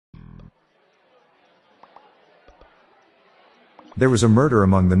There was a murder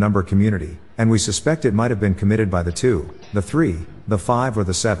among the number community, and we suspect it might have been committed by the 2, the 3, the 5 or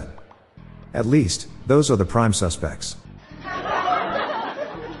the 7. At least, those are the prime suspects.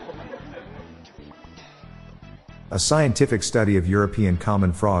 A scientific study of European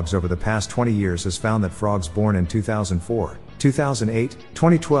common frogs over the past 20 years has found that frogs born in 2004, 2008,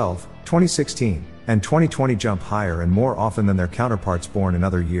 2012, 2016, and 2020 jump higher and more often than their counterparts born in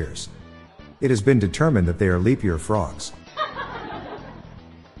other years. It has been determined that they are leap year frogs.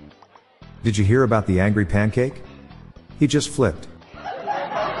 Did you hear about the angry pancake? He just flipped.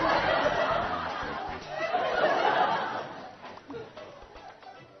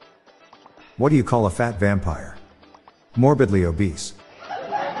 What do you call a fat vampire? Morbidly obese.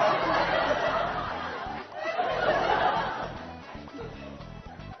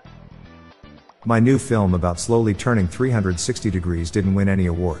 My new film about slowly turning 360 degrees didn't win any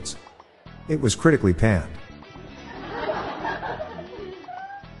awards. It was critically panned.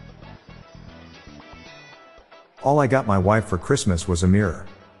 All I got my wife for Christmas was a mirror.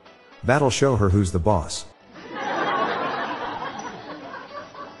 That'll show her who's the boss.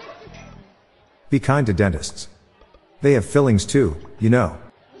 Be kind to dentists. They have fillings too, you know.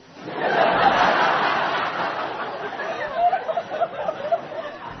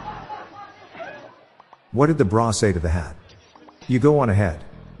 What did the bra say to the hat? You go on ahead.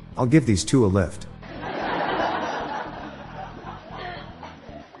 I'll give these 2 a lift.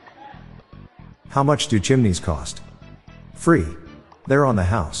 How much do chimneys cost? Free. They're on the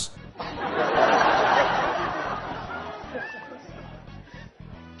house.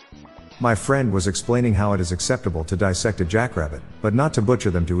 My friend was explaining how it is acceptable to dissect a jackrabbit, but not to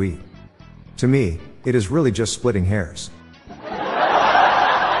butcher them to eat. To me, it is really just splitting hairs.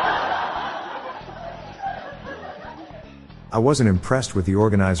 I wasn't impressed with the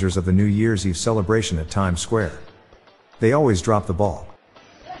organizers of the New Year's Eve celebration at Times Square. They always drop the ball.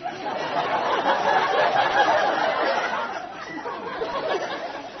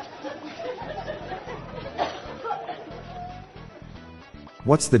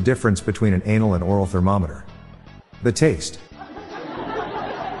 What's the difference between an anal and oral thermometer? The taste.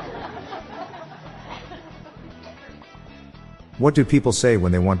 What do people say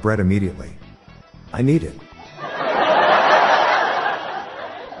when they want bread immediately? I need it.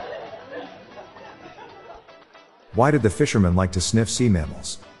 Why did the fisherman like to sniff sea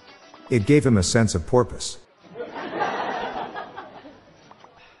mammals? It gave him a sense of purpose.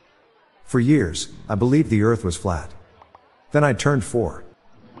 For years, I believed the earth was flat. Then I turned 4.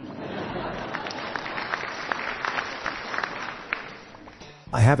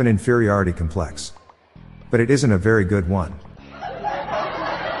 I have an inferiority complex. But it isn't a very good one.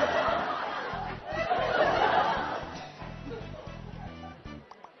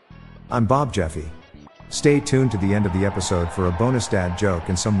 I'm Bob Jeffy. Stay tuned to the end of the episode for a bonus dad joke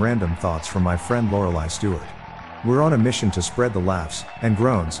and some random thoughts from my friend Lorelei Stewart. We're on a mission to spread the laughs and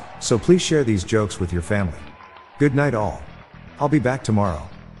groans, so please share these jokes with your family. Good night all. I'll be back tomorrow.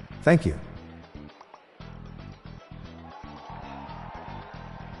 Thank you.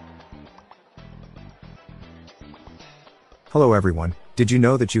 Hello everyone, did you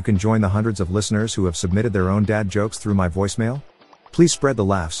know that you can join the hundreds of listeners who have submitted their own dad jokes through my voicemail? Please spread the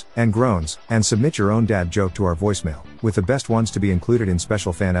laughs and groans and submit your own dad joke to our voicemail, with the best ones to be included in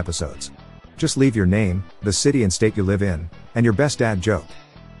special fan episodes. Just leave your name, the city and state you live in, and your best dad joke.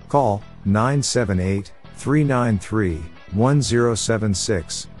 Call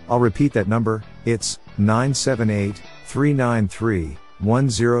 978-393-1076. I'll repeat that number, it's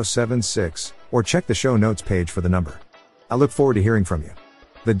 978-393-1076, or check the show notes page for the number. I look forward to hearing from you.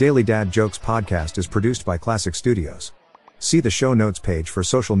 The Daily Dad Jokes podcast is produced by Classic Studios. See the show notes page for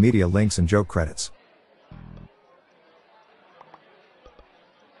social media links and joke credits.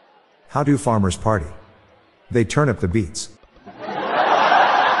 How do farmers party? They turn up the beats.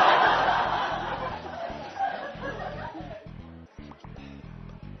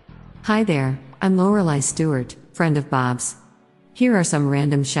 Hi there, I'm Lorelei Stewart, friend of Bob's. Here are some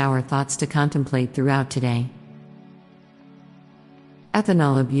random shower thoughts to contemplate throughout today.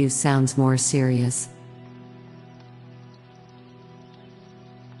 Ethanol abuse sounds more serious.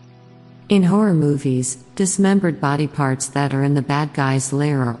 In horror movies, dismembered body parts that are in the bad guy's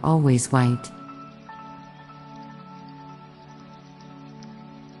lair are always white.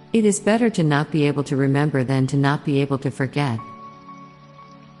 It is better to not be able to remember than to not be able to forget.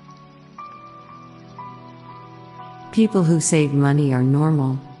 People who save money are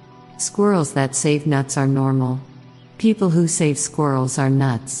normal. Squirrels that save nuts are normal. People who save squirrels are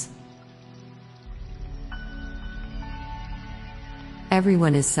nuts.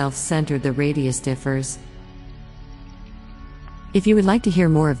 Everyone is self-centered, the radius differs. If you would like to hear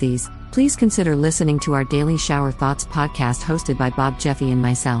more of these, please consider listening to our Daily Shower Thoughts podcast hosted by Bob Jeffy and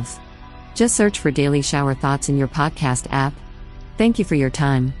myself. Just search for Daily Shower Thoughts in your podcast app. Thank you for your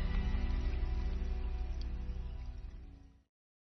time.